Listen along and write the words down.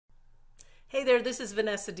Hey there, this is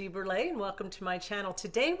Vanessa DeBurlet and welcome to my channel.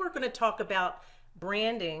 Today we're going to talk about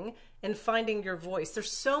branding and finding your voice.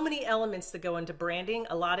 There's so many elements that go into branding.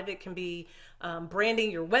 A lot of it can be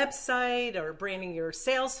branding your website or branding your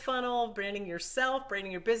sales funnel, branding yourself,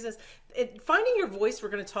 branding your business. Finding your voice, we're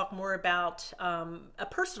going to talk more about a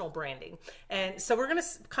personal branding. And so we're going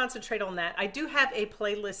to concentrate on that. I do have a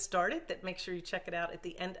playlist started that make sure you check it out at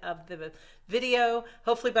the end of the video.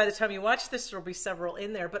 Hopefully by the time you watch this, there'll be several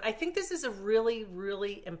in there. But I think this is a really,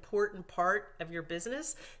 really important part of your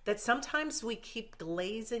business that sometimes we keep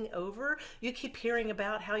glazing over. You keep hearing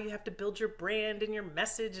about how you have to build your brand and your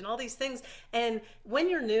message and all these things. And when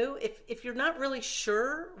you're new, if you're not really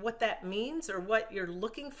sure what that means or what you're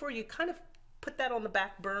looking for, you kind of put that on the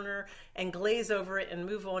back burner and glaze over it and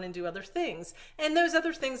move on and do other things. And those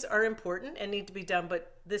other things are important and need to be done,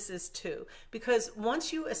 but this is too. Because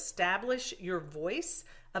once you establish your voice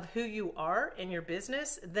of who you are in your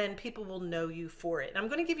business, then people will know you for it. And I'm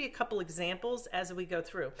going to give you a couple examples as we go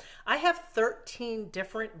through. I have 13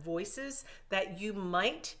 different voices that you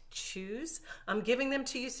might choose. I'm giving them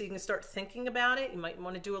to you so you can start thinking about it. You might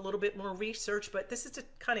want to do a little bit more research, but this is to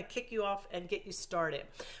kind of kick you off and get you started.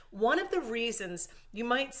 One of the reasons you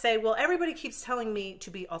might say, well, everybody keeps telling me to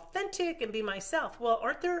be authentic and be myself. Well,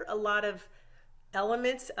 aren't there a lot of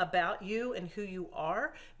elements about you and who you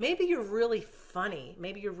are? Maybe you're really funny,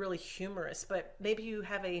 maybe you're really humorous, but maybe you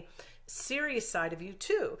have a serious side of you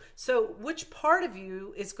too. So which part of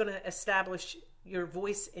you is going to establish your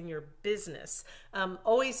voice in your business?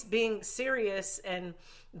 Always being serious and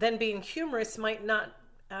then being humorous might not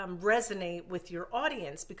resonate with your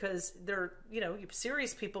audience because they're,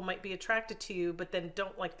 serious people might be attracted to you, but then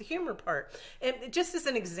don't like the humor part. And just as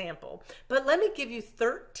an example, but let me give you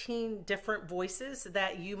 13 different voices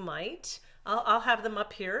that you might, I'll have them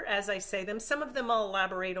up here as I say them. Some of them I'll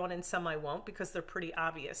elaborate on and some I won't because they're pretty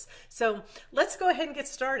obvious. So let's go ahead and get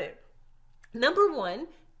started. Number one,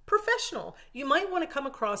 professional. You might want to come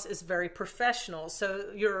across as very professional. So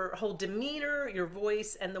your whole demeanor, your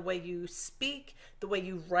voice, and the way you speak, the way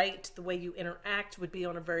you write, the way you interact would be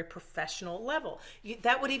on a very professional level.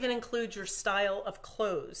 That would even include your style of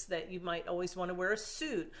clothes, that you might always want to wear a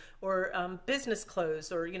suit or business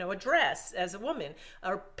clothes or, a dress as a woman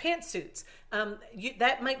or pantsuits.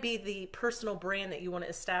 That might be the personal brand that you want to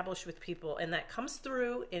establish with people, and that comes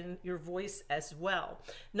through in your voice as well.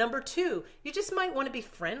 Number two, you just might want to be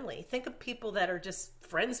friendly. Think of people that are just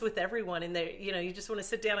friends with everyone, and they, you just want to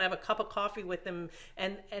sit down and have a cup of coffee with them,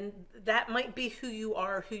 and that might be who you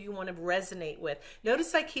are, who you want to resonate with.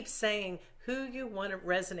 Notice I keep saying who you want to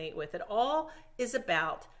resonate with. It all is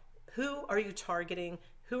about who are you targeting.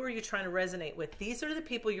 Who are you trying to resonate with? These are the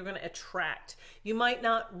people you're going to attract. You might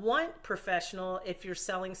not want professional if you're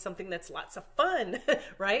selling something that's lots of fun,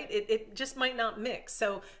 right? It just might not mix.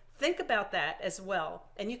 So think about that as well.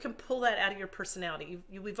 And you can pull that out of your personality.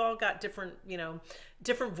 We've all got different,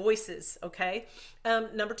 different voices, okay?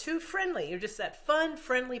 Number two, friendly. You're just that fun,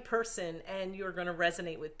 friendly person, and you're going to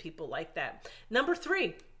resonate with people like that. Number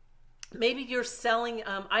three, maybe you're selling,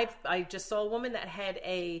 I just saw a woman that had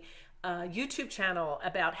a YouTube channel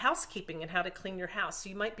about housekeeping and how to clean your house. So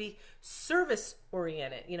you might be service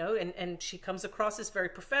oriented, and she comes across as very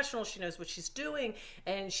professional. She knows what she's doing,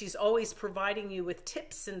 and she's always providing you with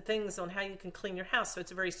tips and things on how you can clean your house. So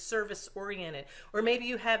it's very service oriented. Or maybe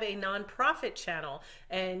you have a nonprofit channel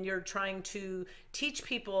and you're trying to teach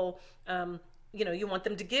people, you want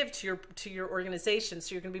them to give to your organization.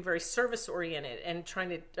 So you're going to be very service oriented and trying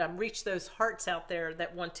to reach those hearts out there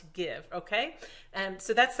that want to give. Okay. And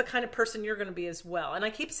so that's the kind of person you're going to be as well. And I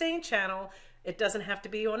keep saying channel. It doesn't have to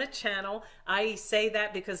be on a channel. I say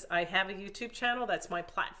that because I have a YouTube channel. That's my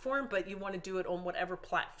platform, but you want to do it on whatever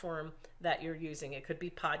platform that you're using. It could be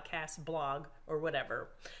podcast, blog, or whatever.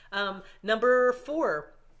 Number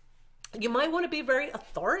four, you might want to be very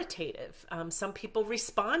authoritative. Some people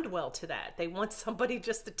respond well to that. They want somebody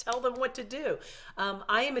just to tell them what to do.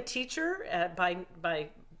 I am a teacher by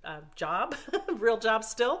job, real job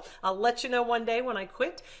still. I'll let you know one day when I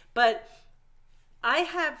quit. But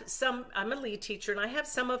I'm a lead teacher, and I have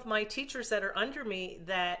some of my teachers that are under me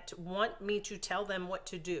that want me to tell them what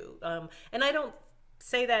to do. And I don't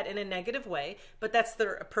say that in a negative way, but that's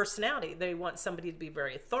their personality. They want somebody to be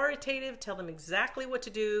very authoritative, tell them exactly what to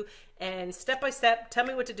do, and step by step, tell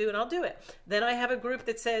me what to do and I'll do it. Then I have a group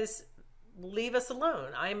that says, leave us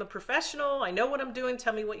alone. I am a professional. I know what I'm doing.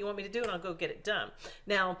 Tell me what you want me to do and I'll go get it done.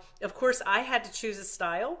 Now, of course, I had to choose a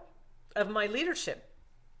style of my leadership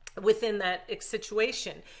within that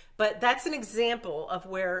situation, but that's an example of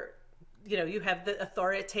where you have the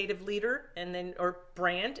authoritative leader and then, or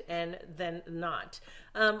brand, and then not.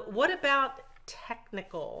 What about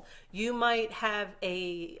technical. You might have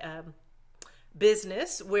a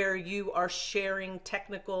business where you are sharing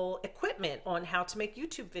technical equipment on how to make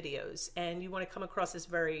YouTube videos, and you want to come across as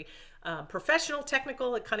very professional,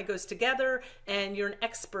 technical. It kind of goes together, and you're an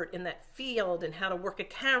expert in that field and how to work a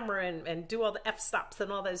camera and do all the f-stops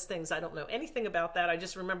and all those things. I don't know anything about that. I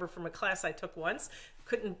just remember from a class I took once,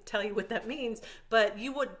 couldn't tell you what that means, but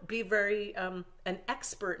you would be very an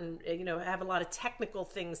expert and, you know, have a lot of technical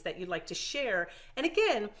things that you'd like to share. And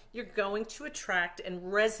again, you're going to attract and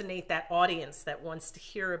resonate that audience that wants to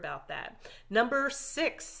hear about that. Number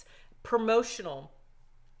 6, promotional.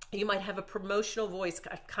 You might have a promotional voice.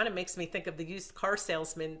 It kind of makes me think of the used car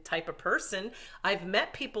salesman type of person. I've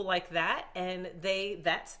met people like that, and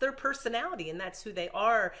that's their personality, and that's who they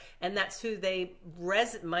are, and that's who they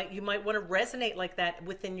you might want to resonate like that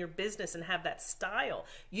within your business and have that style.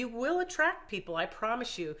 You will attract people, I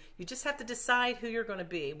promise you. You just have to decide who you're going to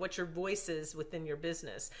be, what your voice is within your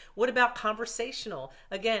business. What about conversational?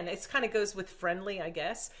 Again, it kind of goes with friendly, I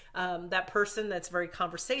guess. That person that's very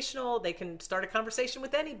conversational, they can start a conversation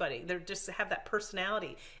with anybody. They just have that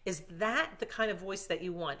personality. Is that the kind of voice that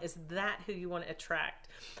you want? Is that who you want to attract?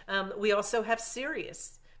 We also have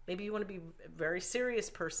serious. Maybe you want to be a very serious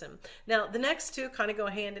person. Now, the next two kind of go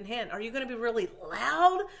hand in hand. Are you going to be really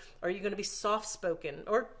loud? Or are you going to be soft-spoken?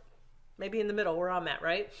 Or maybe in the middle where I'm at,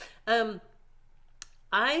 right?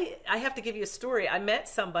 I have to give you a story. I met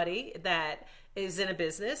somebody that is in a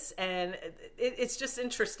business, and it's just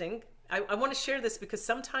interesting. I want to share this because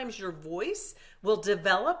sometimes your voice will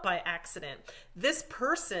develop by accident. This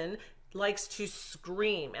person likes to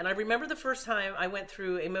scream. And I remember the first time I went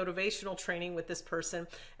through a motivational training with this person,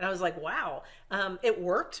 and I was like, wow, it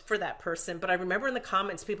worked for that person. But I remember in the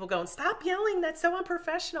comments, people going, stop yelling, that's so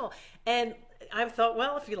unprofessional. And I thought,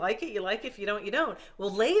 well, if you like it, you like it. If you don't, you don't.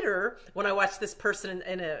 Well, later, when I watched this person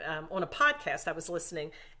on a podcast, I was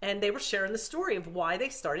listening, and they were sharing the story of why they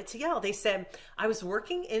started to yell. They said, I was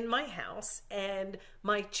working in my house, and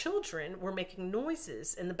my children were making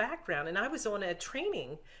noises in the background, and I was on a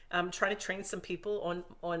training, trying to train some people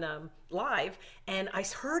on live, and I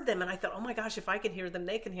heard them, and I thought, oh my gosh, if I can hear them,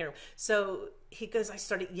 they can hear them. So he goes, I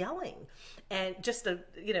started yelling, and just to,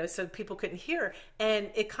 so people couldn't hear,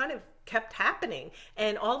 and it kind of kept happening.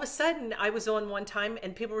 And all of a sudden I was on one time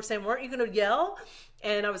and people were saying, weren't you going to yell?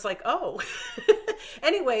 And I was like, oh.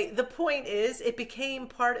 Anyway, the point is it became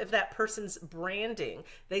part of that person's branding.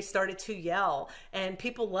 They started to yell and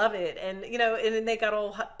people love it. And, and then they got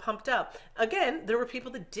all pumped up. Again, there were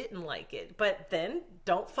people that didn't like it, but then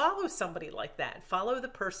don't follow somebody like that. Follow the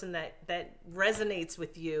person that resonates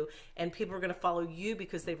with you, and people are going to follow you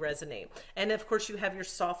because they resonate. And of course you have your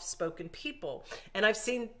soft-spoken people. And I've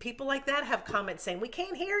seen people like that have comments saying, we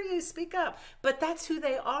can't hear you, speak up. But that's who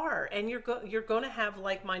they are. And you're going to have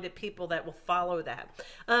like-minded people that will follow that.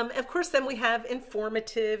 Of course, then we have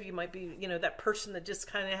informative. You might be, that person that just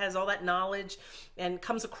kind of has all that knowledge and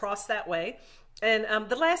comes across that way. And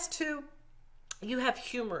the last two, you have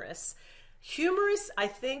humorous. Humorous, I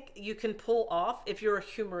think you can pull off if you're a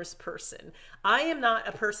humorous person. I am not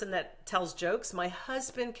a person that tells jokes. My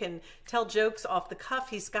husband can tell jokes off the cuff.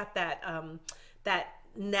 He's got that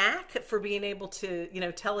knack for being able to,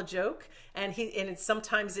 tell a joke. And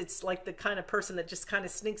sometimes it's like the kind of person that just kind of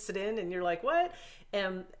sneaks it in and you're like, what?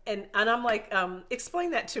 And I'm like,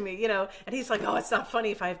 explain that to me, and he's like, oh, it's not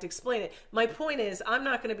funny if I have to explain it. My point is, I'm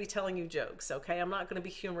not going to be telling you jokes. Okay. I'm not going to be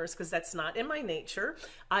humorous because that's not in my nature.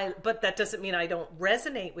 But that doesn't mean I don't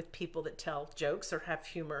resonate with people that tell jokes or have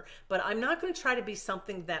humor, but I'm not going to try to be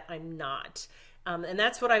something that I'm not. And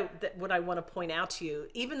that's what I want to point out to you.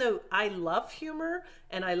 Even though I love humor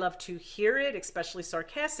and I love to hear it, especially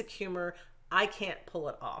sarcastic humor, I can't pull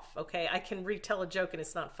it off. Okay. I can retell a joke and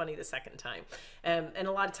it's not funny the second time. And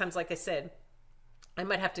a lot of times, like I said, I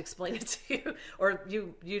might have to explain it to you or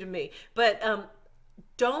you to me, but,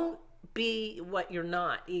 don't be what you're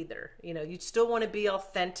not either. You still want to be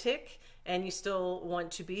authentic and you still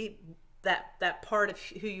want to be that part of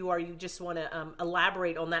who you are. You just want to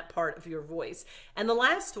elaborate on that part of your voice. And the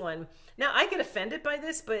last one, now I get offended by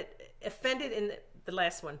this, but offended in the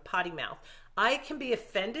last one, potty mouth. I can be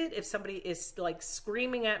offended if somebody is like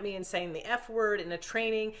screaming at me and saying the F word in a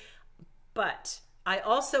training, but I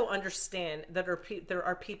also understand that there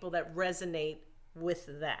are people that resonate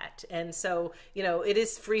with that. And so, it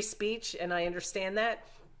is free speech and I understand that,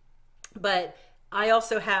 but I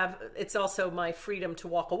also it's also my freedom to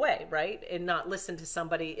walk away, right? And not listen to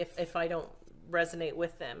somebody if I don't resonate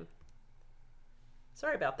with them.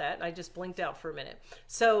 Sorry about that. I just blinked out for a minute.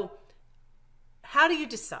 So how do you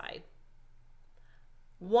decide?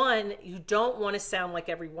 One, you don't want to sound like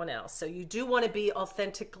everyone else. So you do want to be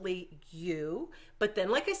authentically you. But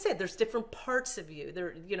then, like I said, there's different parts of you.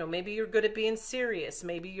 There, you know, maybe you're good at being serious.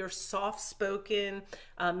 Maybe you're soft-spoken.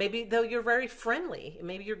 Maybe though you're very friendly.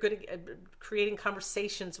 Maybe you're good at creating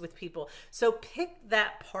conversations with people. So pick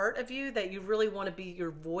that part of you that you really want to be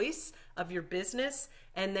your voice of your business,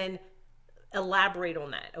 and then elaborate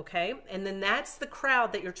on that, okay? And then that's the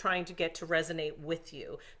crowd that you're trying to get to resonate with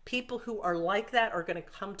you. People who are like that are going to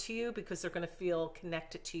come to you because they're going to feel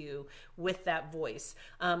connected to you with that voice.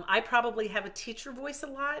 I probably have a teacher voice a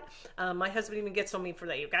lot. My husband even gets on me for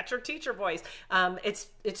that. You got your teacher voice.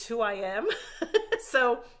 It's who I am.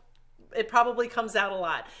 So it probably comes out a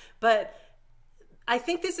lot. But I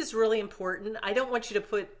think this is really important. I don't want you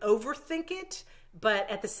to overthink it. But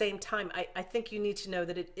at the same time, I think you need to know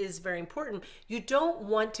that it is very important. You don't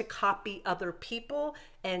want to copy other people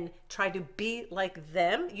and try to be like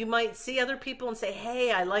them. You might see other people and say,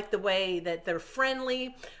 hey, I like the way that they're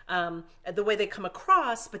friendly, the way they come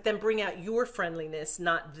across, but then bring out your friendliness,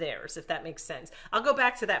 not theirs, if that makes sense. I'll go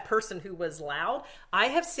back to that person who was loud. I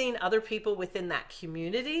have seen other people within that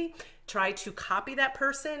community try to copy that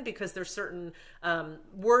person because there's certain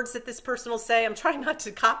words that this person will say. I'm trying not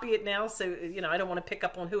to copy it now, so you know, I don't want to pick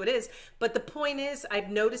up on who it is. But the point is,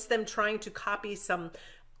 I've noticed them trying to copy some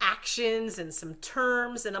actions and some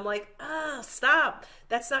terms, and I'm like, stop.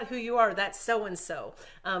 That's not who you are. That's so-and-so.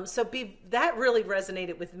 That really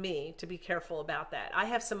resonated with me, to be careful about that. I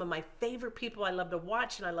have some of my favorite people I love to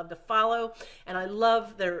watch and I love to follow, and I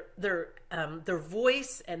love their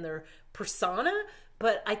voice and their persona,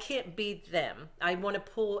 but I can't be them. I want to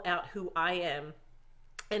pull out who I am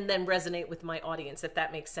and then resonate with my audience, if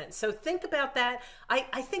that makes sense. So think about that.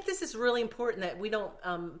 I think this is really important that we don't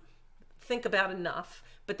think about enough,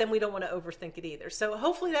 but then we don't want to overthink it either. So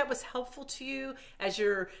hopefully that was helpful to you as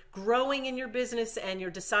you're growing in your business and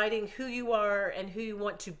you're deciding who you are and who you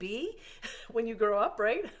want to be when you grow up,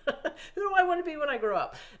 right? Who do I want to be when I grow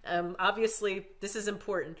up? Obviously, this is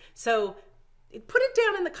important. So put it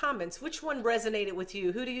down in the comments. Which one resonated with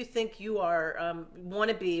you? Who do you think you are, want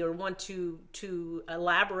to be, or want to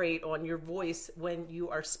elaborate on your voice when you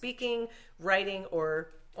are speaking, writing,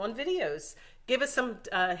 or on videos? Give us some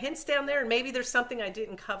hints down there, and maybe there's something I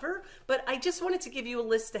didn't cover, but I just wanted to give you a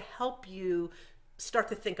list to help you start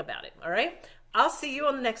to think about it, all right? I'll see you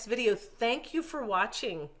on the next video. Thank you for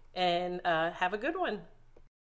watching, and have a good one.